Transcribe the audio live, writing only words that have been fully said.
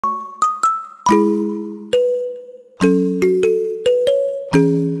Good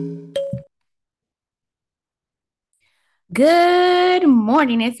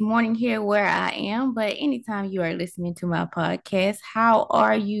morning. It's morning here where I am, but anytime you are listening to my podcast, how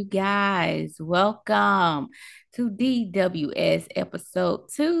are you guys? Welcome to DWS episode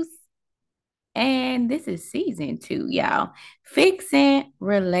 2. And this is season 2, y'all. Fixing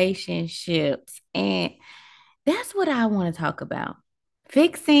relationships. And that's what I want to talk about.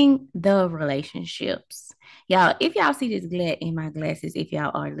 Fixing the relationships. Y'all, if y'all see this glare in my glasses, if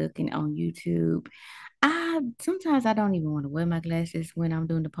y'all are looking on YouTube, I sometimes I don't even want to wear my glasses when I'm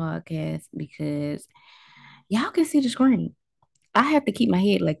doing the podcast because y'all can see the screen. I have to keep my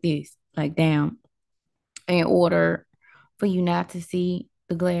head like this, like down, in order for you not to see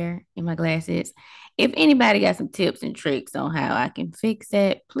the glare in my glasses. If anybody got some tips and tricks on how I can fix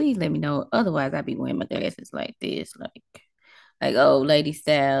that, please let me know. Otherwise, I'll be wearing my glasses like this, like old lady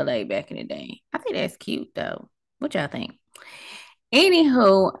style, like back in the day. I think that's cute though. What y'all think?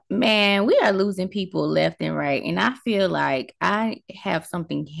 Anywho, man, we are losing people left and right. And I feel like I have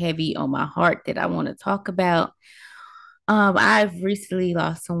something heavy on my heart that I want to talk about. I've recently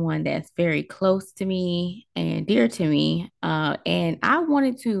lost someone that's very close to me and dear to me. And I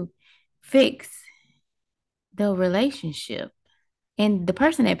wanted to fix the relationship. And the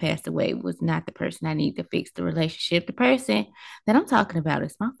person that passed away was not the person I need to fix the relationship. The person that I'm talking about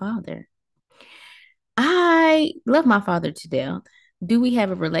is my father. I love my father to death. Do we have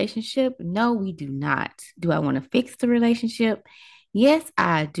a relationship? No, we do not. Do I want to fix the relationship? Yes,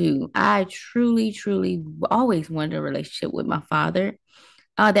 I do. I truly, truly always wanted a relationship with my father.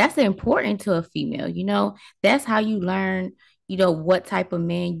 That's important to a female. That's how you learn, what type of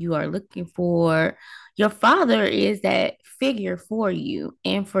man you are looking for. Your father is that figure for you.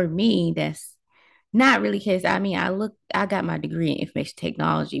 And for me, that's not really because I got my degree in information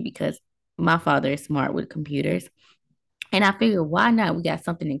technology because my father is smart with computers. And I figured, why not? We got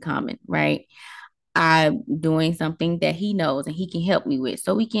something in common, right? I'm doing something that he knows and he can help me with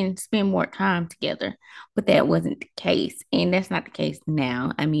so we can spend more time together. But that wasn't the case. And that's not the case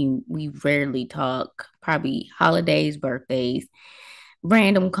now. I mean, we rarely talk, probably holidays, birthdays,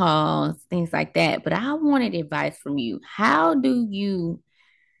 random calls, things like that. But I wanted advice from you. How do you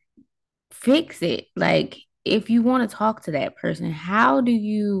fix it? Like, if you want to talk to that person, how do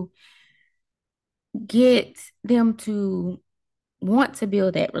you get them to want to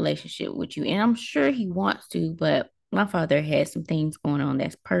build that relationship with you? And I'm sure he wants to, but my father has some things going on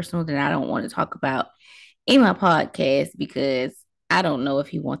that's personal that I don't want to talk about in my podcast because I don't know if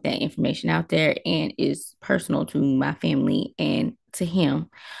he wants that information out there and is personal to my family and to him.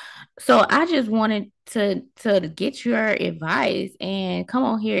 So I just wanted to get your advice and come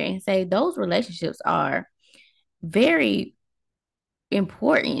on here and say those relationships are very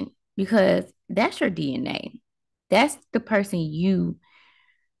important because that's your DNA. That's the person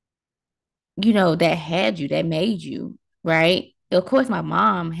that had you, that made you, right? Of course, my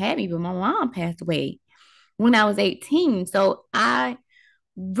mom had me, but my mom passed away when I was 18. So I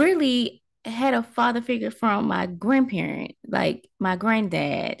really had a father figure from my grandparent, like my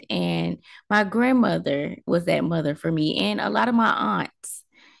granddad, and my grandmother was that mother for me, and a lot of my aunts,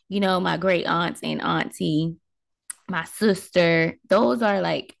 my great aunts and auntie, my sister, those are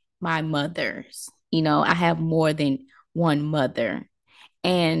like my mothers. I have more than one mother.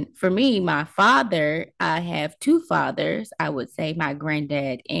 And for me, my father, I have two fathers, I would say my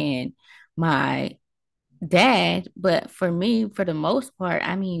granddad and my dad. But for me, for the most part,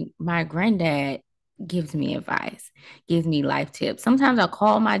 I mean, my granddad gives me advice, gives me life tips. Sometimes I'll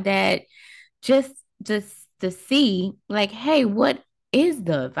call my dad just just to see like, hey, what is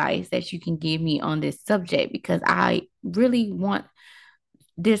the advice that you can give me on this subject because I really want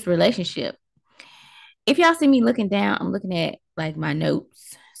this relationship. If y'all see me looking down, I'm looking at like my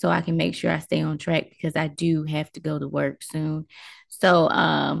notes so I can make sure I stay on track because I do have to go to work soon. So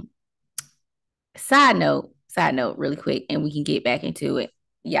side note really quick and we can get back into it.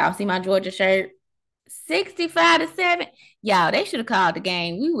 Y'all see my Georgia shirt? 65-7. Y'all, they should have called the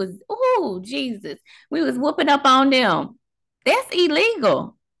game. We was, oh, Jesus. We was whooping up on them. That's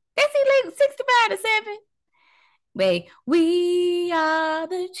illegal. That's illegal. 65-7. Wait, we are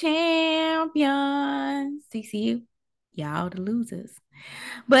the champions. CCU, y'all the losers.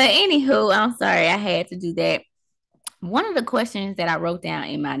 But anywho, I'm sorry I had to do that. One of the questions that I wrote down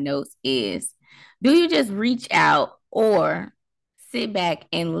in my notes is, do you just reach out or sit back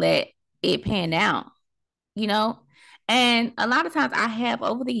and let it pan out? You know? And a lot of times I have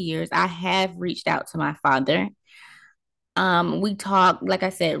over the years, I have reached out to my father. We talk, like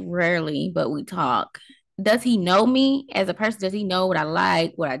I said, rarely, but we talk. does he know me as a person? Does he know what I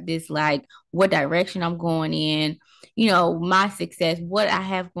like, what I dislike, what direction I'm going in? My success, what I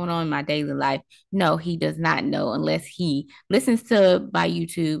have going on in my daily life. No, he does not know unless he listens to my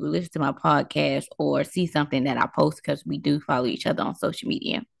YouTube, or listens to my podcast, or see something that I post because we do follow each other on social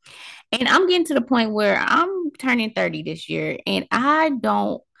media. And I'm getting to the point where I'm turning 30 this year, and I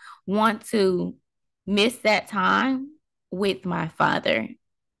don't want to miss that time with my father,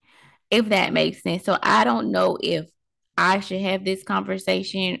 if that makes sense. So I don't know if I should have this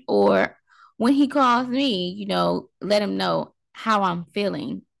conversation, or when he calls me, let him know how I'm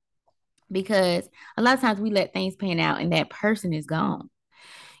feeling, because a lot of times we let things pan out and that person is gone.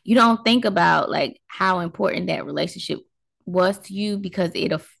 You don't think about like how important that relationship was to you, because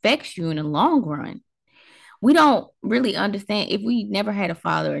it affects you in the long run. We don't really understand if we never had a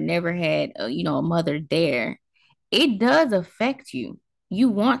father or never had a mother there. It does affect you. You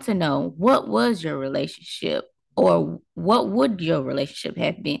want to know, what was your relationship, or what would your relationship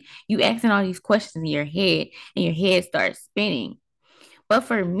have been? You asking all these questions in your head, and your head starts spinning. But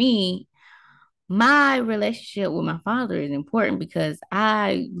for me, my relationship with my father is important because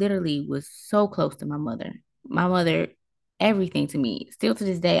I literally was so close to my mother. My mother, everything to me. Still to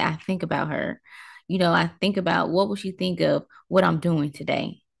this day, I think about her. I think about, what will she think of what I'm doing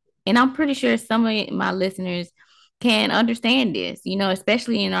today? And I'm pretty sure some of my listeners can understand this,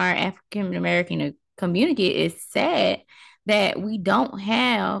 especially in our African American community. It's sad that we don't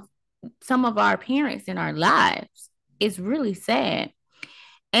have some of our parents in our lives. It's really sad.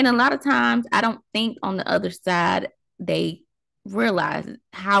 And a lot of times, I don't think on the other side they realize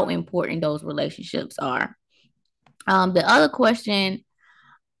how important those relationships are. The other question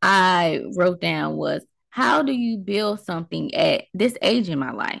I wrote down was, how do you build something at this age in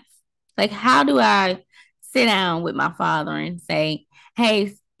my life? Like, how do I sit down with my father and say,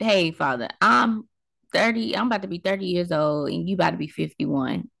 hey, father, I'm 30, I'm about to be 30 years old, and you about to be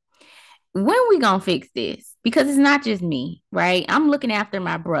 51. When we gonna fix this? Because it's not just me, right? I'm looking after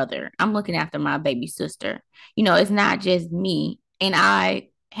my brother. I'm looking after my baby sister. It's not just me. And I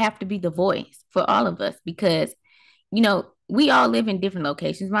have to be the voice for all of us, because, we all live in different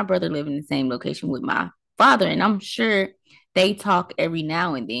locations. My brother live in the same location with my father, and I'm sure they talk every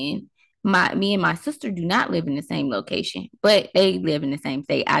now and then. Me and my sister do not live in the same location, but they live in the same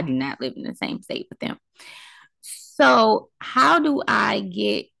state. I do not live in the same state with them. So, how do I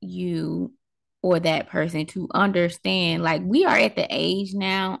get you or that person to understand? Like, we are at the age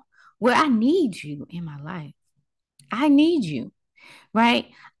now where I need you in my life. I need you, right?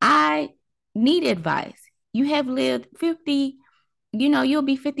 I need advice. You have lived 50, you'll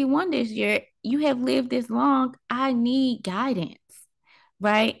be 51 this year. You have lived this long. I need guidance,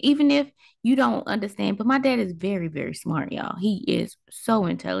 right? Even if you don't understand, but my dad is very, very smart, y'all. He is so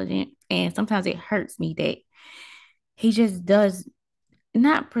intelligent. And sometimes it hurts me that he just does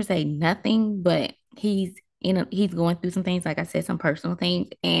not per se nothing, but he's going through some things, like I said, some personal things,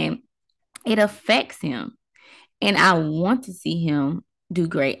 and it affects him. And I want to see him do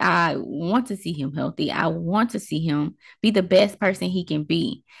great. I want to see him healthy. I want to see him be the best person he can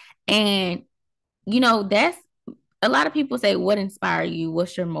be. And that's a lot of people say, what inspired you?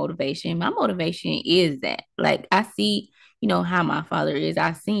 What's your motivation? My motivation is that, like, I see, how my father is.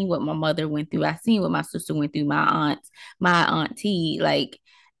 I seen what my mother went through. I seen what my sister went through, my aunts, my auntie, like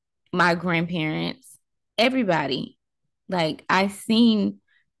my grandparents, everybody. Like, I seen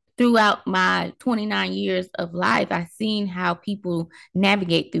throughout my 29 years of life, I've seen how people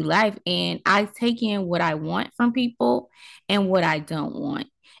navigate through life, and I take in what I want from people and what I don't want.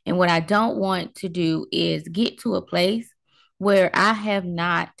 And what I don't want to do is get to a place where I have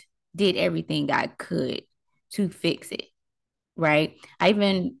not did everything I could to fix it, right? I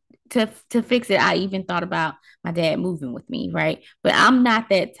even to fix it, I even thought about my dad moving with me, right? But I'm not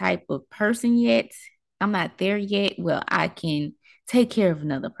that type of person yet. I'm not there yet. Well, I can take care of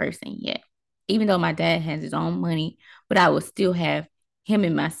another person yet. Even though my dad has his own money, but I will still have him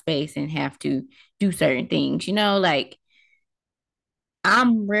in my space and have to do certain things, like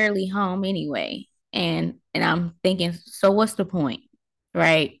I'm rarely home anyway. And I'm thinking, so what's the point?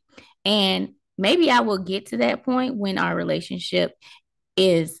 Right? And maybe I will get to that point when our relationship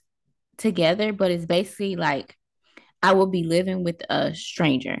is together, but it's basically like I will be living with a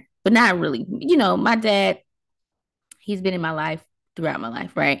stranger, but not really. My dad, he's been in my life throughout my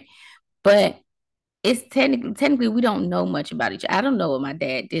life, right? But it's technically we don't know much about each other. I don't know what my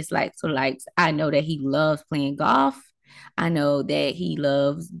dad dislikes or likes. I know that he loves playing golf. I know that he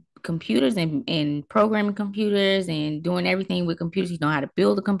loves computers and programming computers and doing everything with computers. He know how to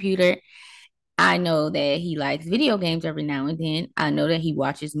build a computer. I know that he likes video games every now and then. I know that he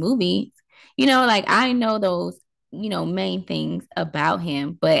watches movies. Like I know those, main things about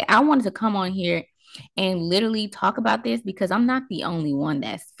him, but I wanted to come on here and literally talk about this because I'm not the only one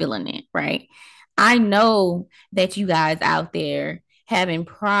that's feeling it, right? I know that you guys out there having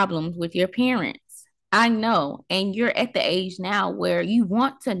problems with your parents. I know. And you're at the age now where you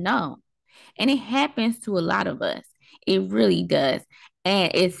want to know. And it happens to a lot of us. It really does.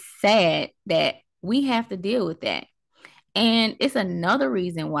 And it's sad that we have to deal with that. And it's another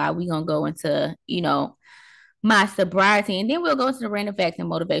reason why we're going to go into, my sobriety. And then we'll go to the random facts and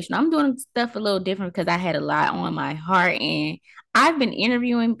motivation. I'm doing stuff a little different because I had a lot on my heart and I've been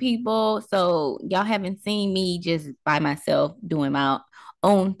interviewing people. So y'all haven't seen me just by myself doing my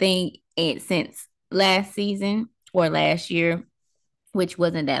own thing since last season or last year, which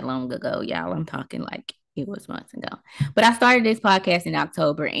wasn't that long ago, y'all. I'm talking like it was months ago. But I started this podcast in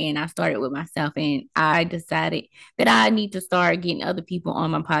October and I started with myself and I decided that I need to start getting other people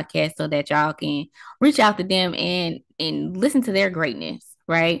on my podcast so that y'all can reach out to them and listen to their greatness,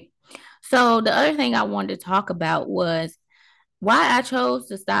 right? So the other thing I wanted to talk about was why I chose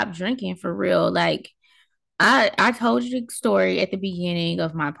to stop drinking for real. Like I told you the story at the beginning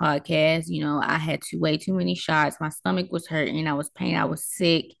of my podcast. I had way too many shots. My stomach was hurting. I was pain. I was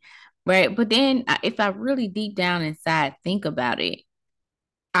sick. Right. But then if I really deep down inside think about it,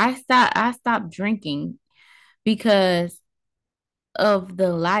 I stopped drinking because of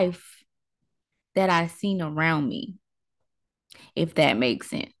the life that I seen around me, if that makes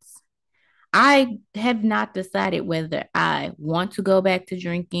sense. I have not decided whether I want to go back to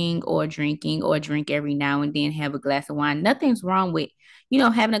drinking or drink every now and then, have a glass of wine. Nothing's wrong with,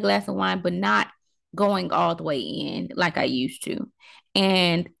 having a glass of wine, but not going all the way in like I used to.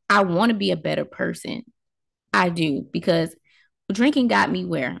 And I want to be a better person. I do because drinking got me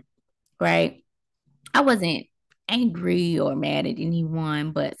where, right? I wasn't angry or mad at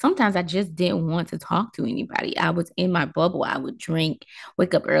anyone, but sometimes I just didn't want to talk to anybody. I was in my bubble. I would drink,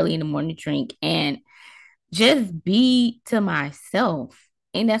 wake up early in the morning, drink, and just be to myself.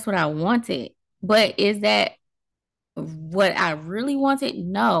 And that's what I wanted. But is that what I really wanted?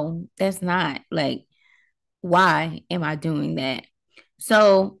 No, that's not. Like, why am I doing that?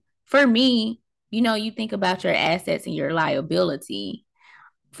 So for me, you think about your assets and your liability.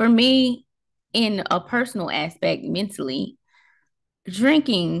 For me, in a personal aspect, mentally,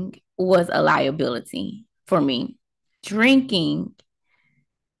 drinking was a liability for me. Drinking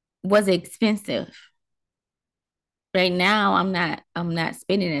was expensive. Right now, I'm not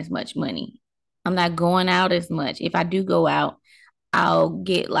spending as much money. I'm not going out as much. If I do go out, I'll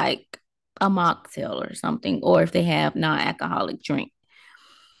get like a mocktail or something, or if they have non-alcoholic drink.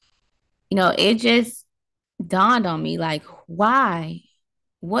 It just dawned on me like, why?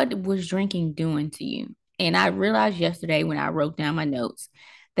 What was drinking doing to you? And I realized yesterday when I wrote down my notes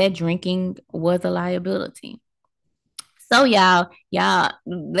that drinking was a liability. So y'all,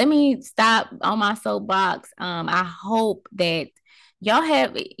 let me stop on my soapbox. I hope that y'all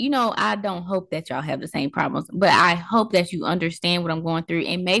have, I don't hope that y'all have the same problems, but I hope that you understand what I'm going through.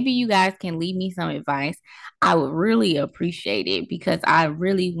 And maybe you guys can leave me some advice. I would really appreciate it because I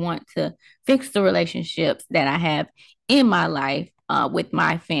really want to fix the relationships that I have in my life with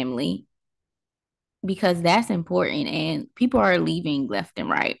my family because that's important and people are leaving left and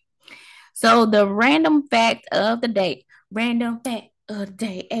right. So the random fact of the day, random fact of the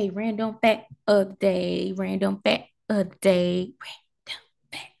day, a random fact of the day, random fact of the day, random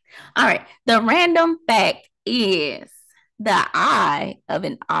fact. All right, the random fact is the eye of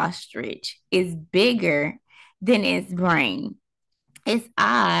an ostrich is bigger than its brain. Its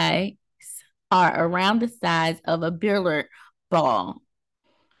eyes are around the size of a billiard ball.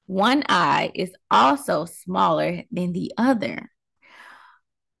 One eye is also smaller than the other.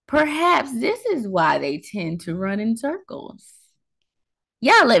 Perhaps this is why they tend to run in circles.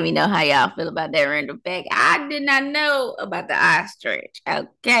 Y'all let me know how y'all feel about that random fact. I did not know about the ostrich.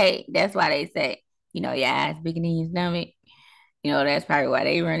 Okay, that's why they say, your eyes bigger than your stomach. That's probably why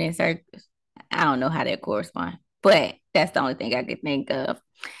they run in circles. I don't know how that corresponds, but that's the only thing I could think of.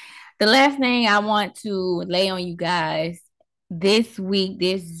 The last thing I want to lay on you guys this week,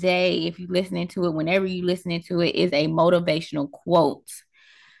 this day, if you're listening to it, whenever you're listening to it, is a motivational quote.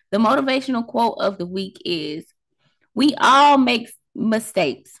 The motivational quote of the week is we all make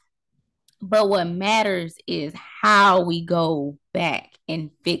mistakes, but what matters is how we go back and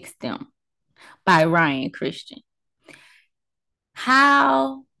fix them by Ryan Christian.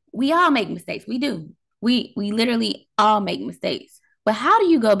 How we all make mistakes. We do. We literally all make mistakes. But how do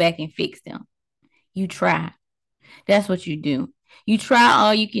you go back and fix them? You try. That's what you do. You try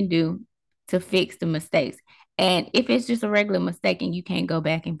all you can do to fix the mistakes. And if it's just a regular mistake and you can't go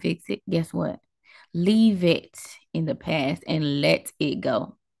back and fix it, guess what? Leave it in the past and let it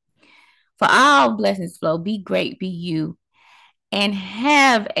go. For all blessings flow, be great, be you, and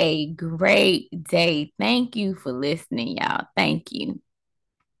have a great day. Thank you for listening, y'all. Thank you.